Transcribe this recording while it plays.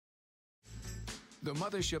The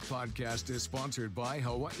Mothership Podcast is sponsored by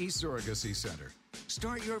Hawaii Surrogacy Center.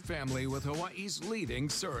 Start your family with Hawaii's leading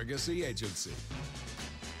surrogacy agency.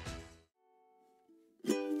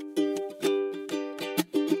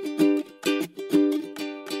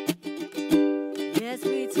 Yes,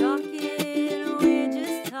 we're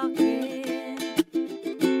just talking.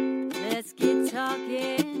 Let's get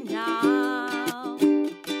talking now.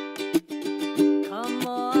 Come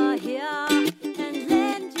on here and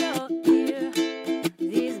lend your ear.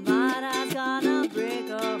 These matters gonna break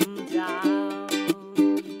them down.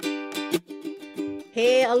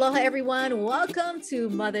 Hey, aloha everyone. Welcome to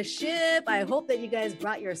Mothership. I hope that you guys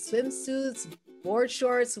brought your swimsuits, board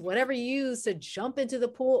shorts, whatever you use to jump into the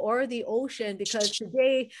pool or the ocean, because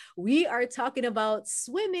today we are talking about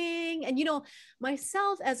swimming. And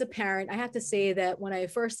myself as a parent, I have to say that when I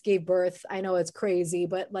first gave birth, I know it's crazy,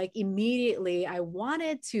 but like immediately I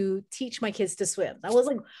wanted to teach my kids to swim. That was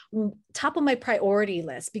like top of my priority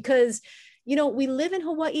list because we live in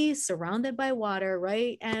Hawaii, surrounded by water,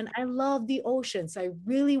 right? And I love the ocean. So I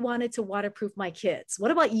really wanted to waterproof my kids. What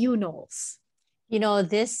about you, Knowles?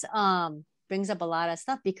 This brings up a lot of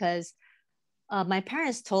stuff because my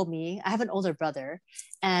parents told me, I have an older brother,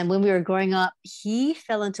 and when we were growing up, he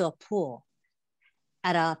fell into a pool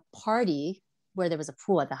at a party where there was a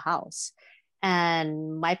pool at the house.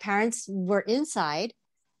 And my parents were inside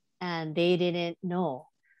and they didn't know.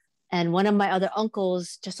 And one of my other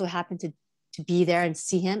uncles just so happened to be there and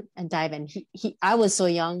see him and dive in. I was so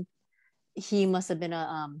young. He must have been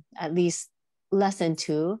at least less than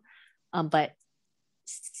 2, but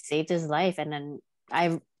saved his life. And then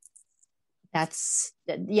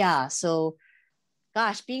so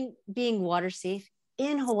gosh, being water safe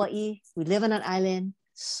in Hawaii, we live on an island,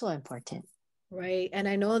 so important. Right. And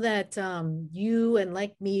I know that you and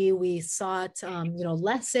like me, we sought,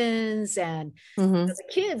 lessons, and as a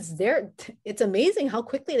kids, it's amazing how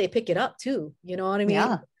quickly they pick it up too. You know what I mean?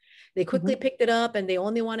 Yeah. They quickly picked it up and they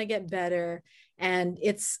only want to get better. And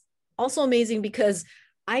it's also amazing because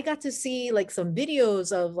I got to see like some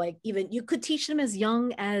videos of like, even you could teach them as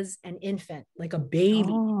young as an infant, like a baby,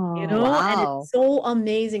 Wow. And it's so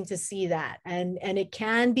amazing to see that. And it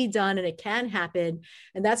can be done and it can happen.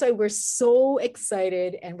 And that's why we're so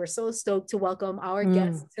excited and we're so stoked to welcome our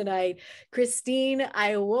guest tonight, Christine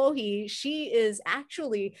Aiwohi. She is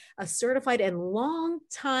actually a certified and long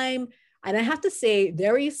time, and I have to say,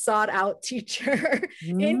 very sought out teacher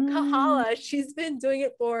in Kahala. She's been doing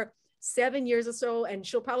it for 7 years or so, and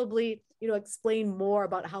she'll probably explain more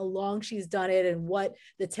about how long she's done it and what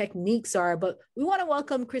the techniques are. But we want to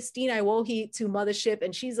welcome Christine Aiwohi to Mothership,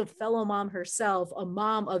 and she's a fellow mom herself, a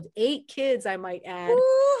mom of 8 kids, I might add.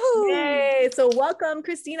 Woo-hoo! Yay! So welcome,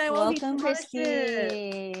 Christine Aiwohi. Welcome,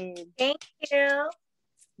 Christine. Thank you.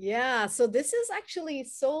 Yeah, so this is actually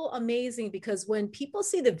so amazing because when people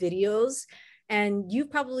see the videos, and you've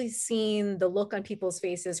probably seen the look on people's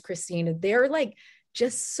faces, Christine, they're like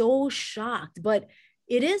just so shocked, but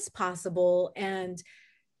it is possible. And,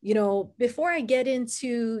 before I get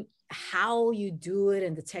into how you do it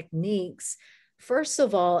and the techniques, first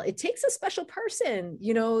of all, it takes a special person,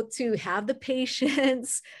 to have the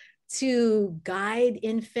patience to guide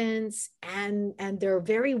infants, and they're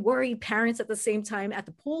very worried parents at the same time at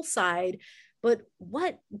the poolside. But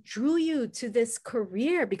what drew you to this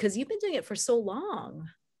career? Because you've been doing it for so long.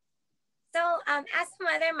 So as a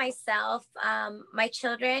mother myself, my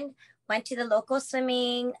children went to the local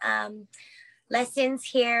swimming lessons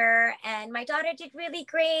here, and my daughter did really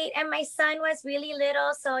great, and my son was really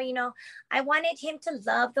little. So, I wanted him to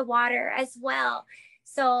love the water as well.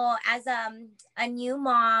 So as a new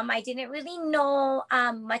mom, I didn't really know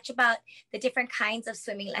much about the different kinds of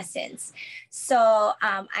swimming lessons. So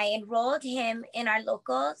I enrolled him in our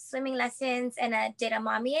local swimming lessons and did a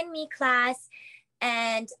mommy and me class.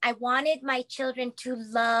 And I wanted my children to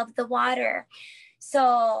love the water.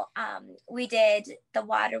 So we did the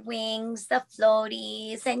water wings, the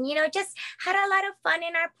floaties, and, just had a lot of fun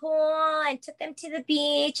in our pool and took them to the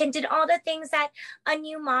beach and did all the things that a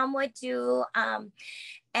new mom would do.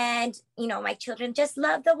 And, my children just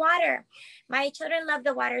love the water. My children love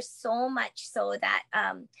the water so much so that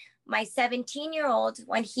my 17-year-old,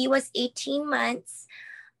 when he was 18 months,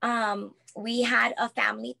 we had a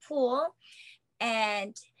family pool,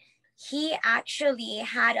 and he actually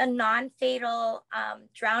had a non-fatal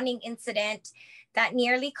drowning incident that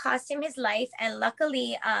nearly cost him his life. And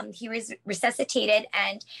luckily, he was resuscitated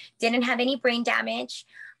and didn't have any brain damage.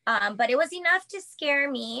 But it was enough to scare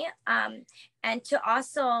me and to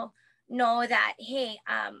also know that, hey,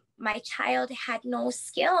 my child had no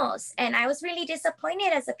skills. And I was really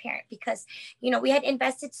disappointed as a parent because, we had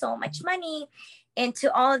invested so much money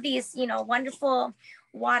into all of these, wonderful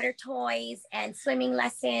water toys and swimming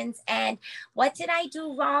lessons. And what did I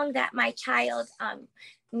do wrong that my child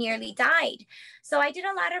nearly died? So I did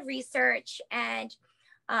a lot of research, and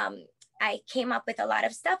I came up with a lot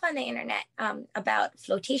of stuff on the internet about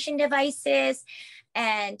flotation devices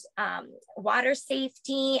and water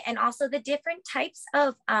safety, and also the different types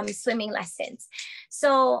of swimming lessons.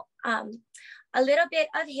 So a little bit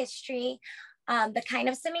of history. The kind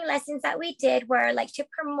of swimming lessons that we did were like to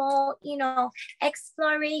promote,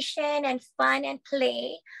 exploration and fun and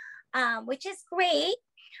play, which is great.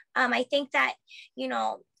 I think that,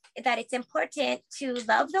 that it's important to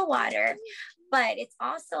love the water, but it's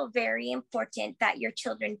also very important that your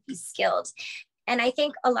children be skilled. And I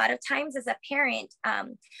think a lot of times as a parent,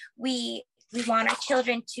 we want our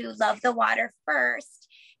children to love the water first,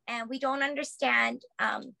 and we don't understand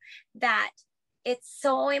that it's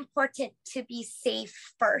so important to be safe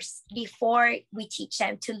first before we teach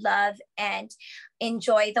them to love and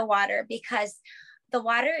enjoy the water, because the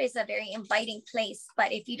water is a very inviting place,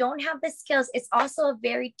 but if you don't have the skills, it's also a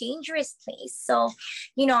very dangerous place. So,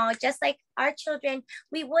 just like our children,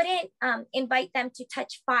 we wouldn't invite them to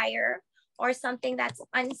touch fire or something that's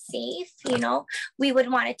unsafe. We would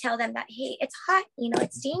want to tell them that, hey, it's hot,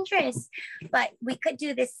 it's dangerous, but we could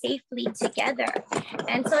do this safely together.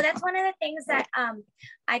 And so that's one of the things that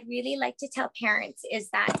I'd really like to tell parents is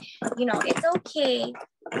that, it's okay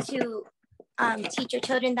to teach your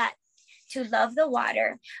children that to love the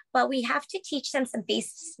water, but we have to teach them some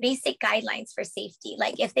basic guidelines for safety.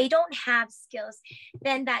 Like if they don't have skills,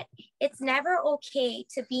 then that it's never okay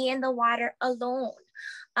to be in the water alone.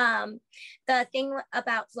 The thing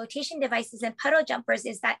about flotation devices and puddle jumpers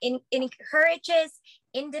is that it encourages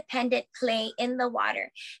independent play in the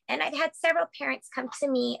water. And I've had several parents come to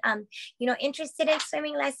me, interested in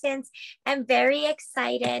swimming lessons and very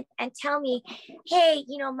excited and tell me, hey,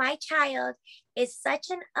 my child is such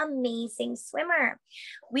an amazing swimmer.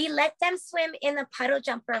 We let them swim in the puddle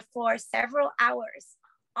jumper for several hours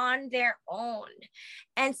on their own.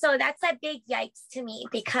 And so that's a big yikes to me,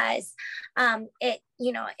 because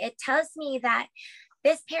it tells me that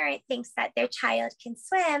this parent thinks that their child can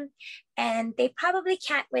swim and they probably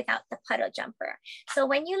can't without the puddle jumper. So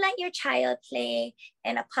when you let your child play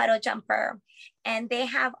in a puddle jumper and they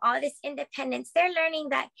have all this independence, they're learning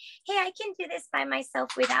that, hey, I can do this by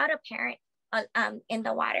myself without a parent in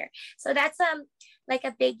the water. So that's like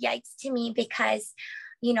a big yikes to me, because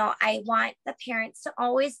I want the parents to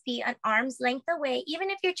always be an arm's length away, even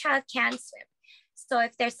if your child can swim. So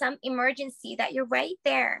if there's some emergency, that you're right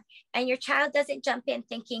there and your child doesn't jump in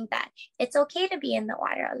thinking that it's okay to be in the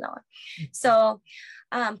water alone. So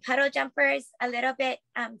puddle jumpers, a little bit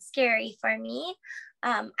scary for me.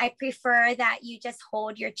 I prefer that you just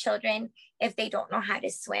hold your children if they don't know how to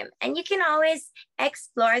swim, and you can always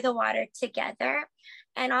explore the water together.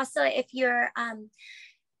 And also if you're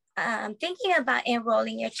thinking about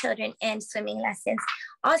enrolling your children in swimming lessons,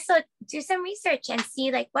 also do some research and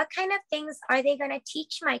see like what kind of things are they going to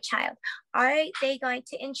teach my child? Are they going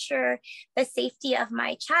to ensure the safety of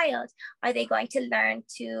my child? Are they going to learn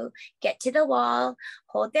to get to the wall,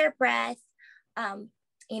 hold their breath,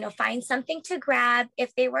 find something to grab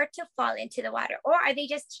if they were to fall into the water? Or are they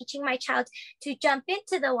just teaching my child to jump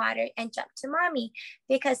into the water and jump to mommy?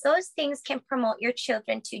 Because those things can promote your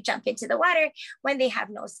children to jump into the water when they have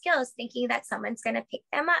no skills, thinking that someone's going to pick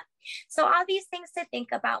them up. So all these things to think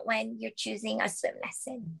about when you're choosing a swim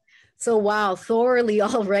lesson. So wow, thoroughly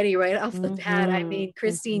already right off the bat. I mean,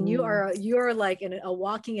 Christine, you're like a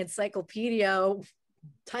walking encyclopedia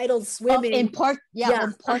titled swimming. Important.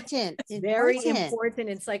 Very important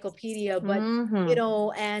encyclopedia. But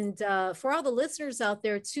and for all the listeners out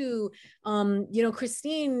there too,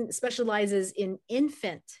 Christine specializes in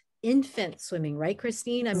infant swimming, right,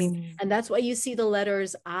 Christine? I mean, and that's why you see the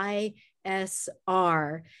letters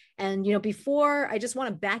ISR. And before, I just want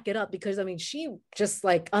to back it up, because I mean, she just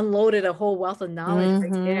like unloaded a whole wealth of knowledge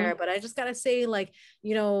right there. But I just gotta say, like,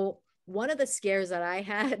 one of the scares that I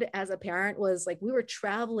had as a parent was like, we were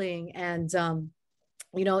traveling and,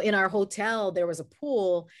 in our hotel, there was a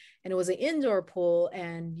pool, and it was an indoor pool.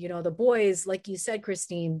 And, the boys, like you said,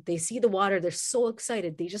 Christine, they see the water. They're so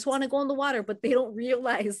excited. They just want to go in the water, but they don't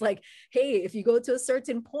realize like, hey, if you go to a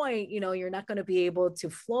certain point, you're not going to be able to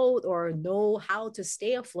float or know how to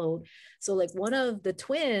stay afloat. So like one of the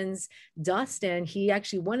twins, Dustin, he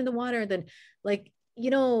actually went in the water. Then like,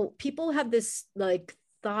 people have this like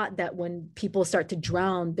thought that when people start to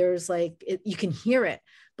drown, there's like, you can hear it.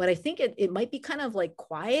 But I think it might be kind of like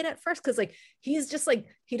quiet at first, because like he's just like,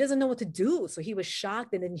 he doesn't know what to do. So he was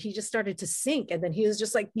shocked, and then he just started to sink. And then he was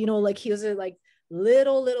just like, like he was like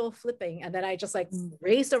little flipping. And then I just like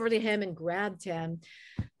raced over to him and grabbed him,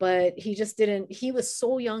 but he just didn't, he was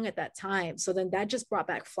so young at that time. So then that just brought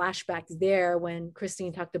back flashbacks there when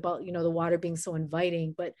Christine talked about, you know, the water being so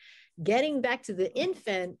inviting. But getting back to the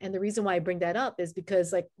infant, and the reason why I bring that up is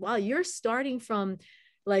because like, wow, you're starting from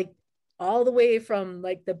like all the way from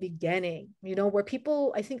like the beginning, you know, where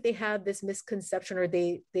people, I think they have this misconception, or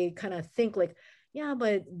they kind of think like, yeah,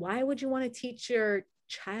 but why would you want to teach your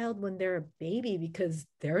child when they're a baby? Because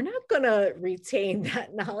they're not going to retain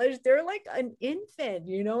that knowledge. They're like an infant,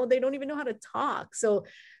 you know, they don't even know how to talk. So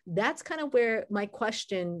that's kind of where my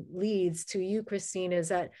question leads to you, Christine, is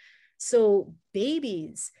that, so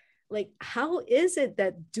babies, like, how is it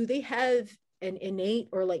that, do they have an innate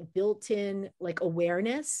or like built-in like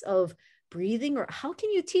awareness of breathing? Or how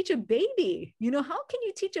can you teach a baby, you know, how can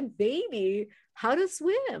you teach a baby how to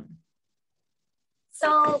swim?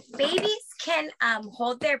 So babies can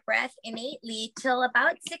hold their breath innately till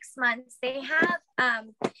about 6 months. They have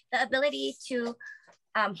the ability to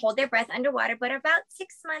hold their breath underwater, but about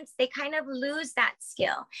 6 months, they kind of lose that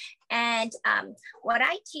skill. And what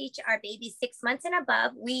I teach our babies 6 months and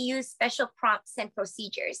above, we use special prompts and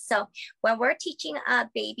procedures. So when we're teaching a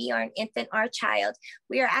baby or an infant or a child,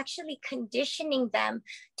 we are actually conditioning them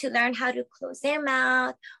to learn how to close their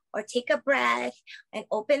mouth or take a breath and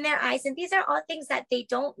open their eyes. And these are all things that they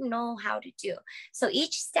don't know how to do. So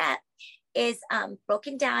each step is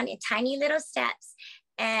broken down in tiny little steps.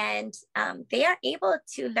 And they are able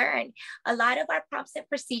to learn. A lot of our prompts and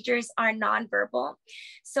procedures are nonverbal.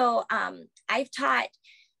 So I've taught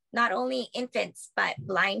not only infants, but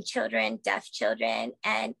blind children, deaf children,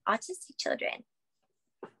 and autistic children.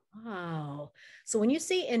 Wow. So when you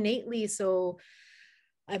say innately, so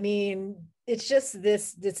I mean, it's just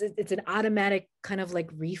this, it's an automatic kind of like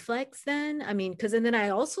reflex then. I mean, because, and then I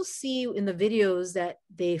also see in the videos that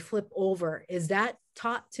they flip over. Is that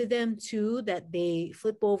taught to them too, that they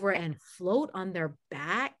flip over and float on their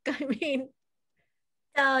back? I mean,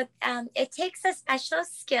 so it takes a special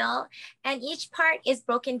skill, and each part is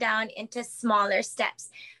broken down into smaller steps.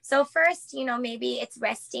 So first, you know, maybe it's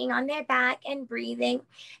resting on their back and breathing,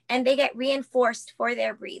 and they get reinforced for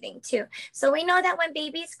their breathing too. So we know that when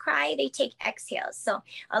babies cry, they take exhales. So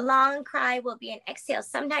a long cry will be an exhale.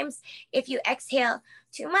 Sometimes if you exhale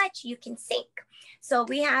too much, you can sink. So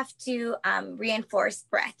we have to reinforce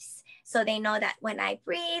breaths. So they know that when I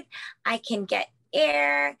breathe, I can get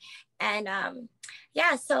air. And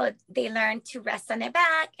yeah, so they learn to rest on their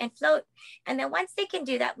back and float. And then once they can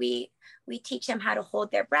do that, we teach them how to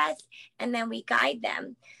hold their breath, and then we guide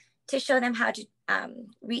them to show them how to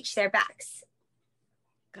reach their backs.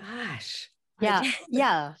 gosh.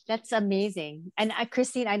 Yeah, that's amazing. And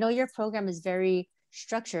Christine, I know your program is very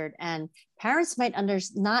structured, and parents might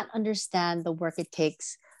not understand the work it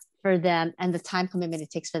takes for them and the time commitment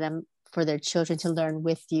it takes for them, for their children to learn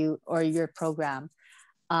with you or your program.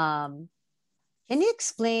 Can you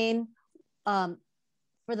explain for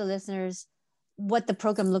the listeners what the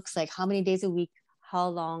program looks like, how many days a week, how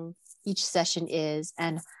long each session is,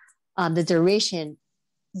 and the duration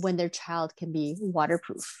when their child can be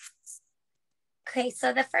waterproof? Okay,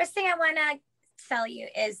 so the first thing I want to tell you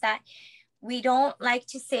is that we don't like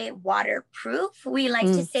to say waterproof. We like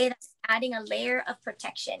to say that adding a layer of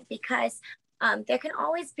protection, because there can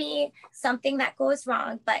always be something that goes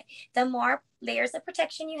wrong, but the more layers of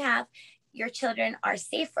protection you have, your children are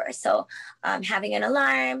safer. So having an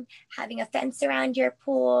alarm, having a fence around your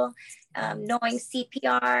pool, knowing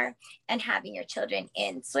CPR, and having your children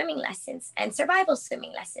in swimming lessons and survival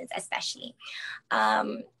swimming lessons, especially.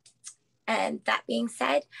 And that being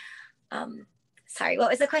said, sorry, what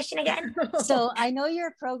was the question again? So I know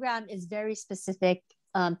your program is very specific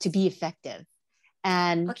to be effective.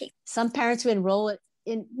 And some parents who enroll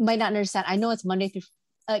in might not understand. I know it's Monday through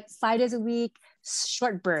 5 days a week,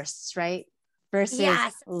 short bursts, right?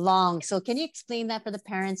 Versus long. So can you explain that for the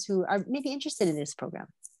parents who are maybe interested in this program?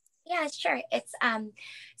 Yeah, sure. It's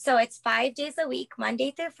so it's 5 days a week,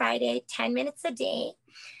 Monday through Friday, 10 minutes a day.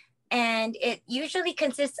 And it usually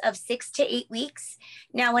consists of 6 to 8 weeks.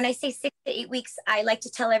 Now, when I say 6 to 8 weeks, I like to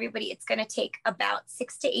tell everybody it's going to take about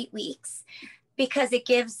 6 to 8 weeks, because it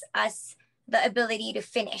gives us the ability to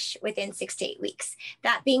finish within 6 to 8 weeks.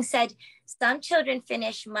 That being said, some children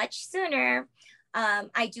finish much sooner.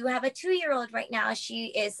 I do have a 2-year-old right now. She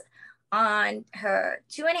is on her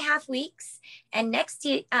 2.5 weeks, and next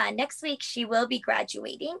week she will be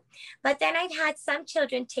graduating. But then I've had some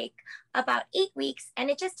children take about 8 weeks, and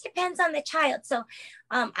it just depends on the child. So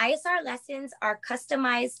ISR lessons are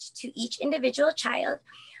customized to each individual child.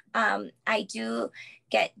 I do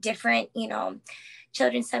get different,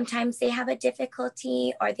 children, sometimes they have a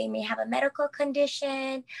difficulty or they may have a medical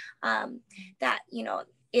condition that,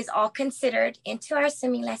 is all considered into our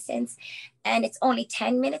swimming lessons. And it's only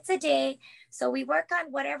 10 minutes a day. So we work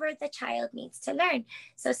on whatever the child needs to learn.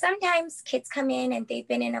 So sometimes kids come in and they've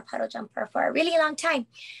been in a puddle jumper for a really long time.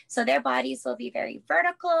 So their bodies will be very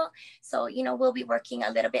vertical. So, we'll be working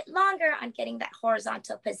a little bit longer on getting that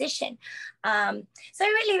horizontal position. So it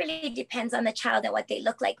really, really depends on the child and what they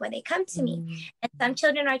look like when they come to me. And some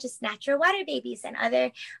children are just natural water babies, and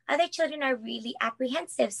other children are really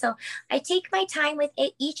apprehensive. So I take my time with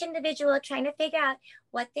each individual, trying to figure out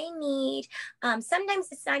what they need. Sometimes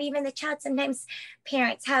it's not even the child. Sometimes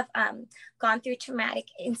parents have gone through traumatic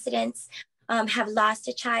incidents, have lost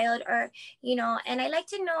a child, or, and I like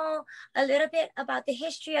to know a little bit about the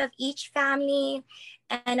history of each family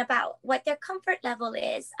and about what their comfort level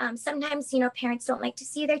is. Sometimes, parents don't like to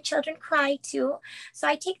see their children cry too. So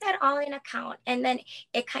I take that all in account, and then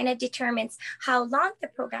it kind of determines how long the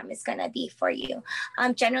program is going to be for you.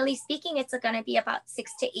 Generally speaking, it's going to be about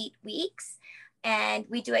 6 to 8 weeks. And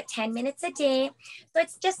we do it 10 minutes a day. So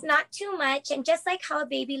it's just not too much. And just like how a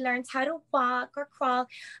baby learns how to walk or crawl,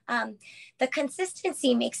 the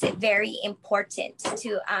consistency makes it very important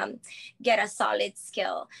to get a solid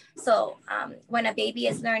skill. So when a baby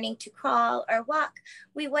is learning to crawl or walk,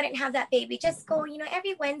 we wouldn't have that baby just go,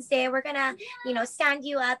 every Wednesday, we're going to, stand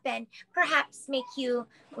you up and perhaps make you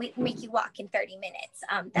walk in 30 minutes.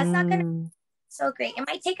 That's not going to be so great. It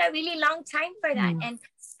might take a really long time for that. And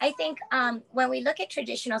I think when we look at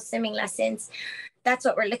traditional swimming lessons, that's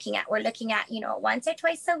what we're looking at. We're looking at, once or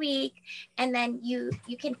twice a week. And then you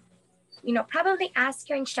can, probably ask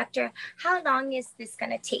your instructor, how long is this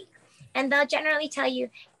going to take? And they'll generally tell you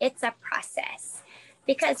it's a process,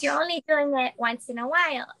 because you're only doing it once in a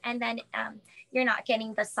while. And then you're not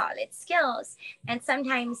getting the solid skills. And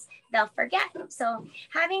sometimes they'll forget. So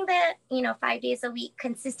having the, 5 days a week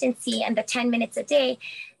consistency and the 10 minutes a day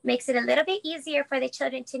makes it a little bit easier for the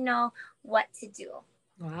children to know what to do.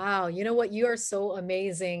 Wow. You know what? You are so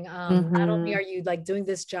amazing. Not only are you like doing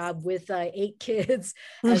this job with 8 kids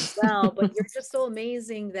as well, but you're just so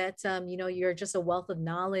amazing that, you're just a wealth of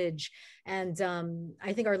knowledge. And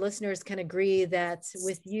I think our listeners can agree that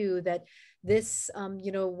with you that this,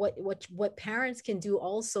 what parents can do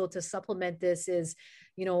also to supplement this is,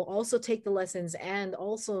 also take the lessons and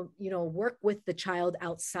also, work with the child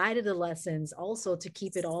outside of the lessons also to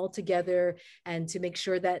keep it all together and to make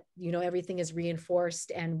sure that, everything is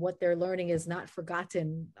reinforced and what they're learning is not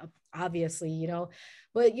forgotten, obviously,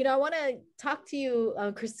 but, I want to talk to you,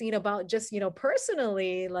 Christine, about just,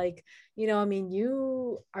 personally, like,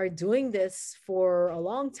 you are doing this for a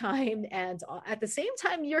long time. And at the same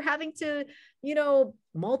time, you're having to,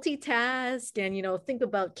 multitask and, think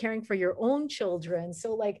about caring for your own children.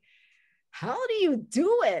 So like, how do you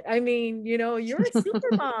do it? I mean, you're a super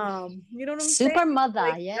mom, you know what I'm saying? Super mother,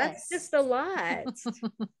 like, yes. That's just a lot.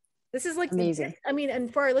 This is like amazing.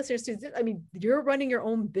 And for our listeners too, you're running your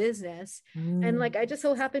own business. And like, I just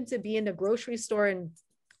so happened to be in a grocery store and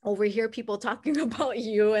overhear people talking about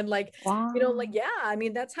you and like, wow.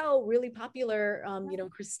 That's how really popular,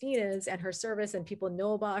 Christine is and her service, and people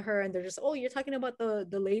know about her and they're just, oh, you're talking about the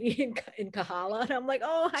lady in Kahala. And I'm like,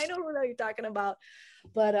 oh, I know who you're talking about.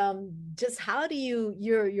 But just how do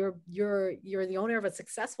you're the owner of a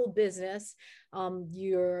successful business.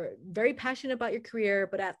 You're very passionate about your career,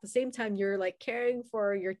 but at the same time, you're like caring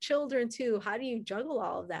for your children too. How do you juggle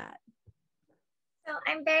all of that? So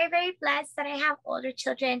I'm very, very blessed that I have older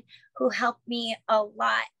children who help me a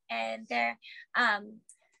lot. And they're,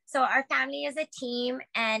 so our family is a team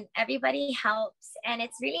and everybody helps. And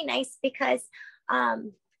it's really nice because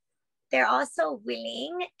they're also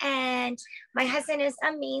willing. And my husband is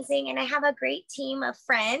amazing. And I have a great team of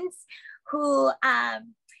friends who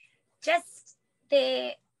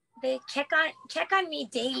they check on me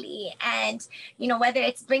daily, and whether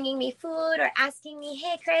it's bringing me food or asking me,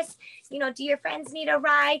 hey Chris, do your friends need a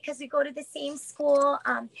ride because we go to the same school.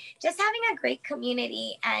 Just having a great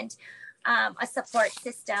community and a support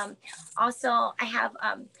system. Also, I have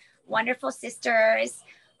wonderful sisters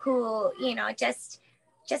who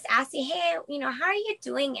just ask me, hey, how are you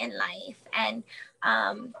doing in life? And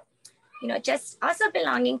just also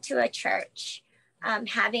belonging to a church.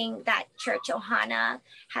 Having that church Ohana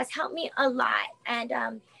has helped me a lot. And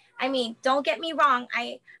don't get me wrong,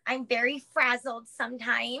 I'm very frazzled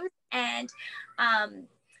sometimes. And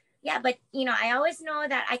but I always know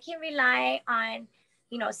that I can rely on,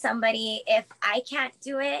 somebody. If I can't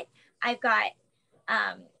do it, I've got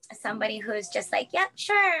somebody who's just like, yeah,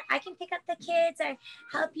 sure, I can pick up the kids or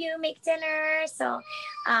help you make dinner. So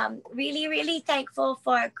really, really thankful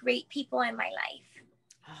for great people in my life.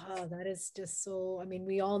 Oh, that is just so, I mean,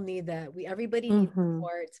 we all need that. Everybody needs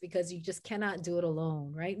support because you just cannot do it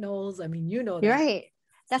alone, right, Knowles? I mean, you know You're that. right.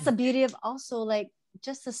 That's the beauty of also like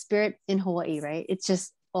just the spirit in Hawaii, right? It's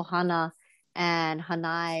just ohana and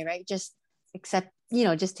hanai, right? Just accept,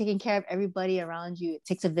 just taking care of everybody around you. It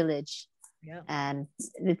takes a village. Yeah. And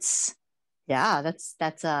that's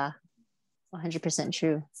 100%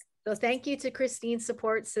 true. So thank you to Christine's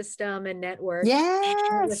support system and network.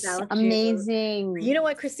 Yes, Without amazing. You know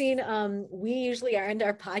what, Christine? We usually end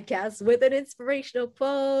our podcast with an inspirational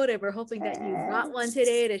quote, and we're hoping that you got one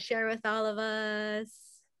today to share with all of us.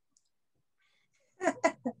 I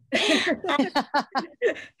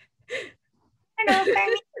don't know, for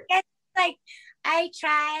me, it's like I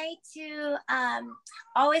try to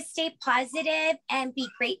always stay positive and be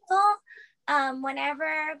grateful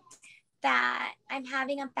whenever that I'm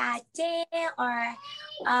having a bad day or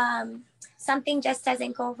something just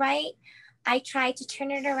doesn't go right. I try to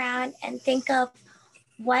turn it around and think of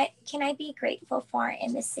what can I be grateful for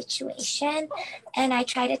in this situation. And I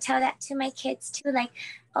try to tell that to my kids too, like,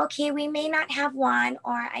 okay, we may not have won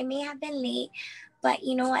or I may have been late, but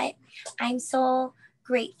you know what? I'm so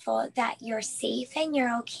grateful that you're safe and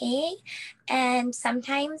you're okay. And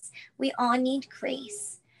sometimes we all need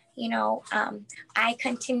grace. I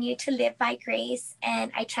continue to live by grace,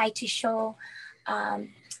 and I try to show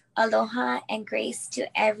aloha and grace to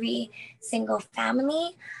every single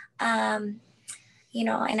family. And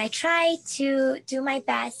I try to do my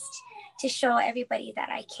best to show everybody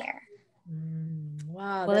that I care.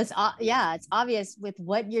 Wow. Well, it's obvious with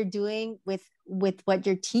what you're doing, with what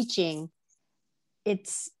you're teaching.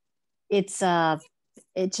 It's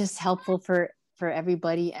just helpful for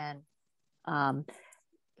everybody, and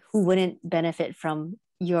who wouldn't benefit from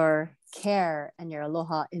your care and your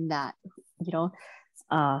aloha in that,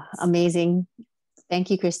 amazing. Thank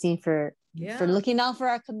you, Christine, for looking out for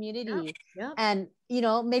our community. Yeah. And,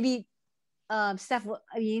 maybe, Steph,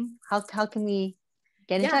 I mean, how can we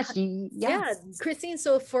get in touch? Yeah, Christine,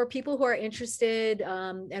 so for people who are interested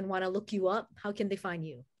and want to look you up, how can they find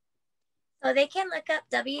you? So they can look up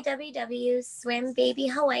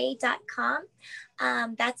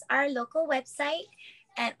www.swimbabyhawaii.com. That's our local website.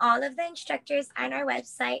 And all of the instructors on our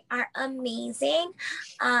website are amazing.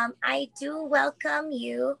 I do welcome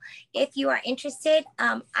you if you are interested.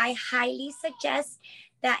 I highly suggest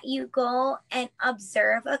that you go and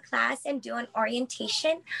observe a class and do an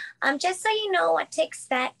orientation, just so you know what to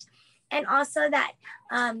expect. And also that,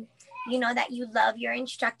 that you love your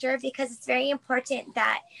instructor, because it's very important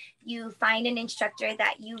that you find an instructor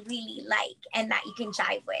that you really like and that you can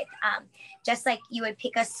jive with. Just like you would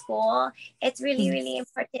pick a school, it's really, really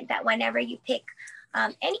important that whenever you pick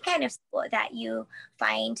any kind of school, that you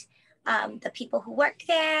find the people who work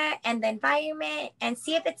there and the environment and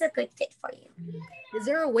see if it's a good fit for you. Is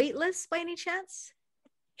there a wait list by any chance?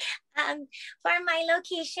 For my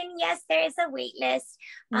location, yes, there is a wait list.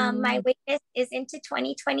 My wait list is into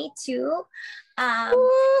 2022.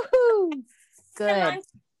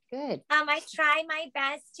 Good. I try my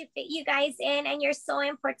best to fit you guys in, and you're so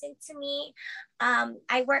important to me.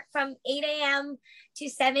 I work from 8 a.m. to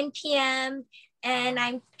 7 p.m. and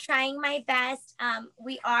I'm trying my best.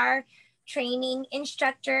 We are training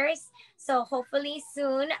instructors, so hopefully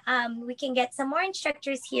soon we can get some more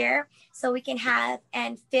instructors here so we can have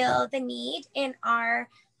and fill the need in our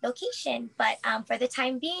location. But for the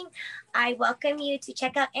time being, I welcome you to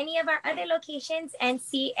check out any of our other locations and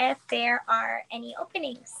see if there are any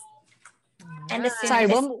openings. And I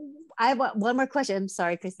have one more question. I'm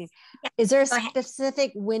sorry, Christine. Yeah, is there a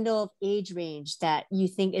specific window of age range that you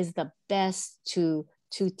think is the best to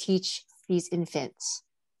teach these infants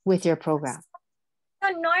with your program? So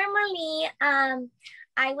normally,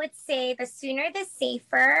 I would say the sooner the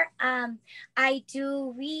safer. I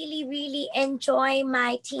do really, really enjoy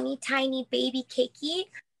my teeny tiny baby keiki.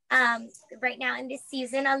 Right now in this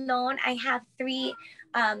season alone, I have 3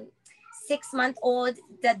 6-month-old.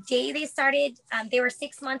 The day they started, they were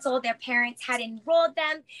 6 months old. Their parents had enrolled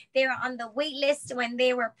them. They were on the wait list when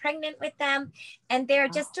they were pregnant with them. And they're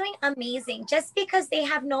just doing amazing just because they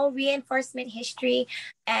have no reinforcement history.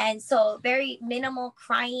 And so very minimal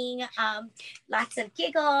crying, lots of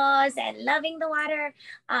giggles and loving the water.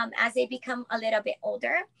 As they become a little bit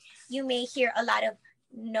older, you may hear a lot of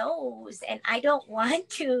no's and I don't want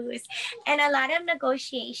to's and a lot of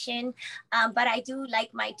negotiation, but I do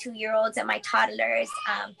like my 2-year-olds and my toddlers.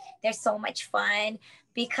 They're so much fun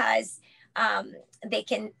because they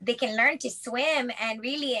can learn to swim and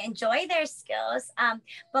really enjoy their skills,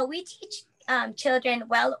 but we teach children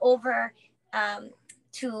well over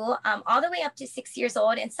 2, all the way up to 6 years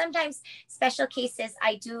old. And sometimes special cases,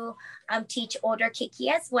 I do teach older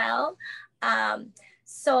keiki as well.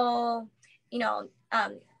 So, you know,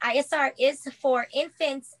 ISR is for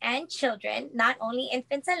infants and children, not only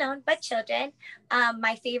infants alone, but children.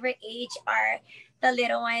 My favorite age are the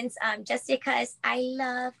little ones, just because I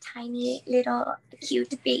love tiny little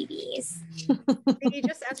cute babies. You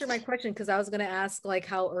just answered my question, because I was going to ask like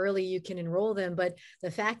how early you can enroll them, but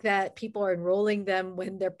the fact that people are enrolling them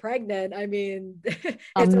when they're pregnant, I mean,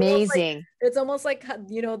 amazing. It's almost like,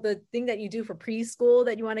 you know, the thing that you do for preschool,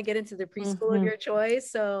 that you want to get into the preschool of your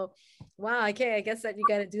choice. So wow, okay, I guess that you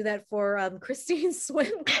got to do that for Christine's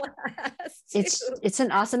swim class too. It's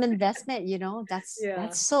an awesome investment, you know. That's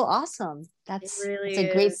so awesome. It's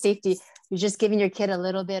a great safety. You're just giving your kid a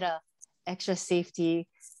little bit of extra safety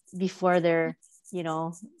before they're, you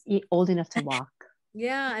know, old enough to walk.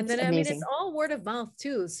 Yeah. And then, I mean, it's all word of mouth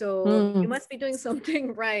too. So you must be doing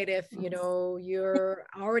something right if, you know, you're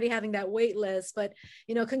already having that wait list. But,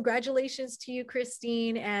 you know, congratulations to you,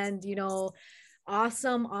 Christine. And, you know,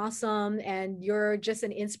 awesome. And you're just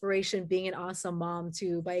an inspiration, being an awesome mom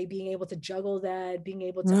too, by being able to juggle that, being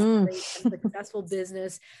able to operate a successful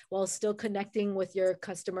business while still connecting with your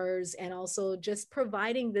customers, and also just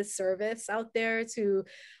providing this service out there to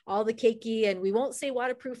all the keiki. And we won't say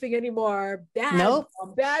waterproofing anymore. Bad.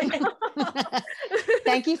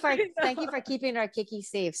 Thank you for keeping our keiki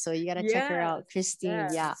safe. So you got to check her out, Christine.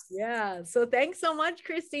 Yeah. So thanks so much,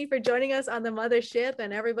 Christine, for joining us on the Mothership.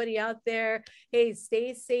 And everybody out there, hey,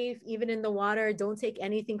 stay safe, even in the water. Don't take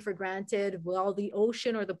anything for granted. While the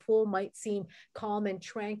ocean or the pool might seem calm and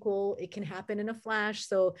tranquil, it can happen in a flash.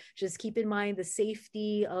 So just keep in mind the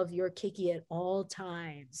safety of your keiki at all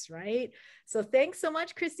times, right? So thanks so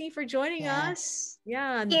much, Christine, for joining us.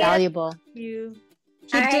 Yeah. Valuable. Thank you.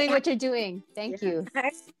 Keep doing what you're doing. Thank you.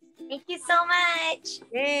 Thank you so much.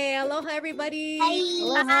 Hey, aloha, everybody. Bye.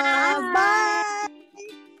 Aloha. Bye.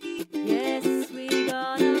 Yes, we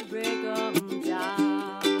gonna break 'em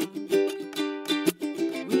down.